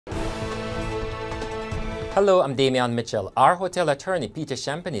Hello, I'm Damian Mitchell. Our hotel attorney, Peter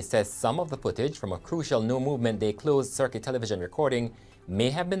Champagnie, says some of the footage from a crucial No Movement Day closed-circuit television recording may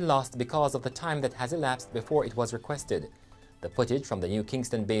have been lost because of the time that has elapsed before it was requested. The footage from the New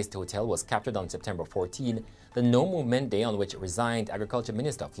Kingston-based hotel was captured on September 14, the No Movement Day on which resigned Agriculture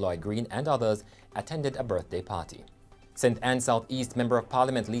Minister Floyd Green and others attended a birthday party. St. Anne South East Member of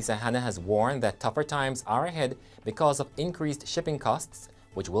Parliament Lisa Hanna has warned that tougher times are ahead because of increased shipping costs,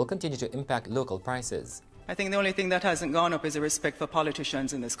 which will continue to impact local prices. I think the only thing that hasn't gone up is the respect for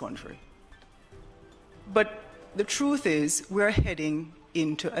politicians in this country. But the truth is, we're heading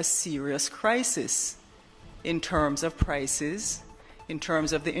into a serious crisis in terms of prices, in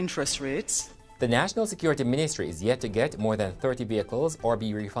terms of the interest rates. The National Security Ministry is yet to get more than 30 vehicles or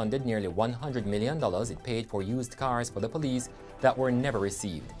be refunded nearly $100 million it paid for used cars for the police that were never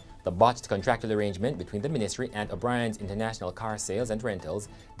received. The botched contractual arrangement between the ministry and O'Brien's International Car Sales and Rentals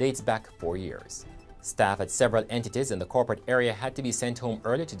dates back 4 years. Staff at several entities in the corporate area had to be sent home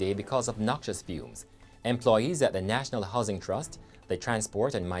early today because of noxious fumes. Employees at the National Housing Trust, the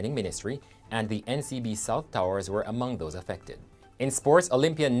Transport and Mining Ministry, and the NCB South Towers were among those affected. In sports,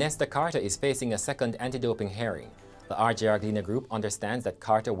 Olympian Nesta Carter is facing a second anti-doping hearing. The RJR GLEANER Group understands that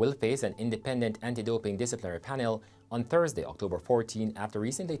Carter will face an independent anti-doping disciplinary panel on Thursday, October 14, after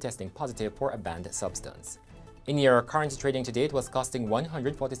recently testing positive for a banned substance. In year, currency trading to date was costing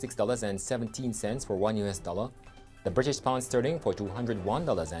 $146.17 for $1 US, the British pound sterling for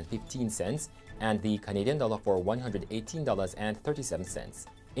 $201.15, and the Canadian dollar for $118.37.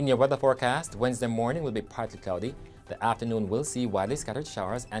 In your weather forecast, Wednesday morning will be partly cloudy. The afternoon will see widely scattered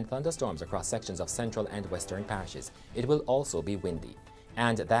showers and thunderstorms across sections of central and western parishes. It will also be windy.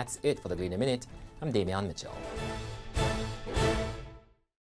 And that's it for the GLEANER Minute. I'm Damian Mitchell.